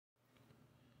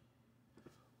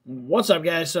What's up,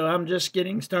 guys? So I'm just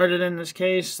getting started in this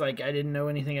case. Like, I didn't know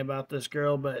anything about this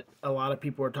girl, but a lot of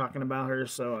people are talking about her,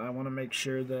 so I want to make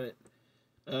sure that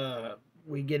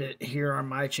we get it here on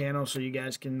my channel so you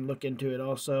guys can look into it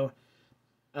also.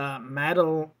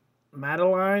 Madeline?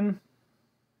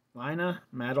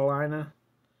 Madalina?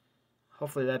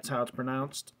 Hopefully that's how it's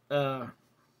pronounced.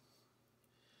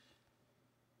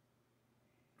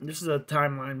 This is a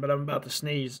timeline, but I'm about to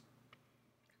sneeze.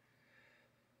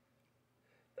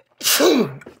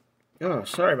 Oh,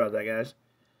 sorry about that, guys.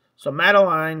 So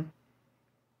Madalina.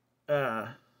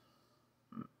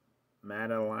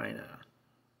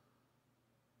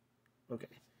 Okay.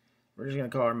 We're just going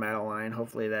to call her Madeline.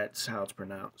 Hopefully that's how it's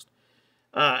pronounced.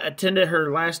 Attended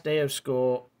her last day of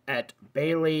school at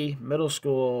Bailey Middle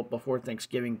School before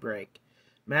Thanksgiving break.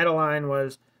 Madeline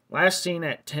was last seen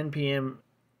at 10 p.m.,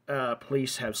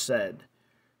 police have said.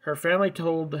 Her family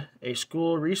told a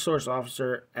school resource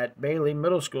officer at Bailey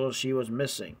Middle School she was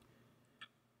missing.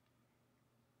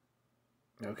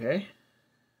 Okay.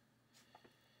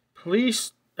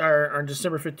 Police are on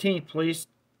December 15th.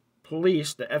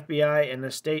 Police, the FBI, and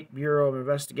the State Bureau of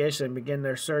Investigation begin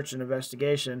their search and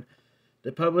investigation.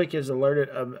 The public is alerted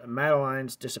of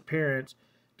Madeline's disappearance.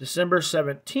 December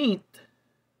 17th,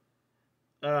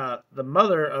 the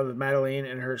mother of Madeline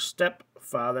and her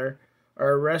stepfather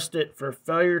are arrested for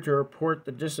failure to report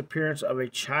the disappearance of a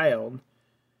child.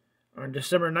 On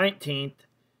December 19th,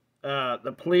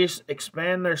 the police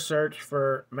expand their search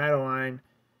for Madeline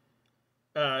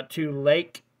to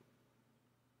Lake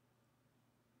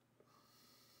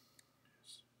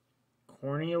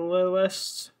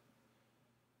Cornelius.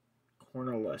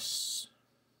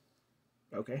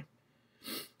 Okay.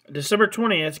 December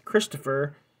 20th,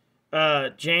 Christopher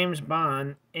James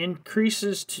Bond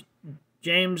increases to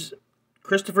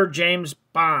Christopher James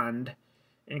Bond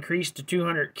increased to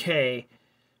 $200K.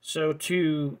 So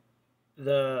to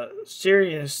the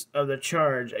seriousness of the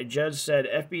charge, a judge said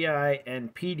FBI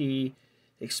and PD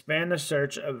expand the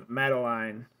search of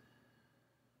Madeline.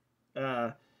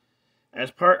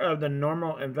 As part of the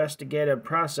normal investigative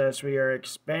process, we are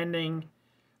expanding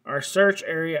our search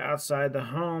area outside the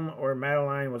home where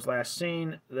Madeline was last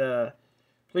seen, the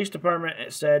police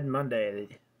department said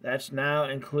Monday. That now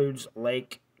includes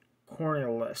Lake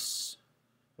Cornelius,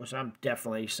 which I'm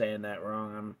definitely saying that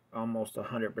wrong. I'm almost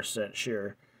 100%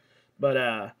 sure.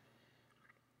 But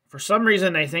for some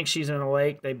reason, they think she's in a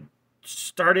lake. They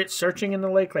started searching in the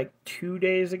lake like 2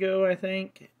 days ago, I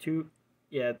think.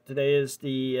 Yeah, today is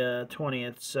the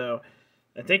 20th, so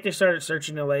I think they started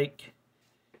searching the lake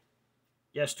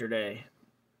yesterday.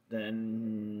 Then,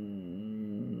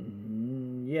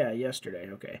 yeah, yesterday,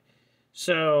 okay.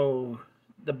 So,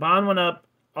 the bond went up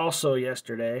also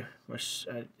yesterday, which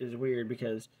is weird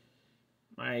because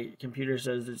my computer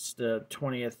says it's the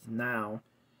 20th now,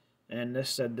 and this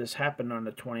said this happened on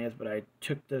the 20th, but I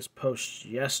took this post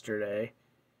yesterday.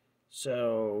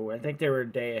 So I think they were a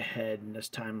day ahead in this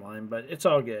timeline, but it's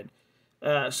all good.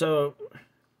 So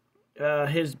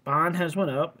his bond has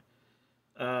went up.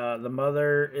 The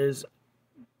mother's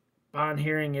bond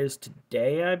hearing is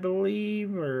today, I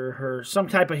believe, or some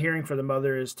type of hearing for the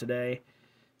mother is today,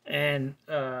 and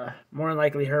more than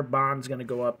likely her bond's going to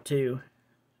go up too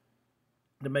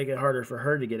to make it harder for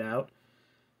her to get out.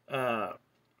 What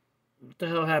the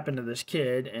hell happened to this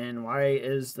kid, and why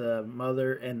is the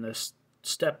mother and the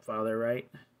stepfather, right?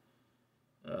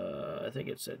 I think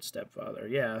it said stepfather,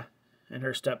 yeah, and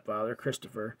her stepfather,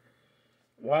 Christopher.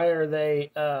 Why are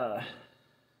they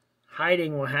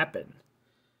hiding what happened?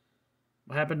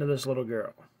 What happened to this little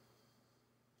girl?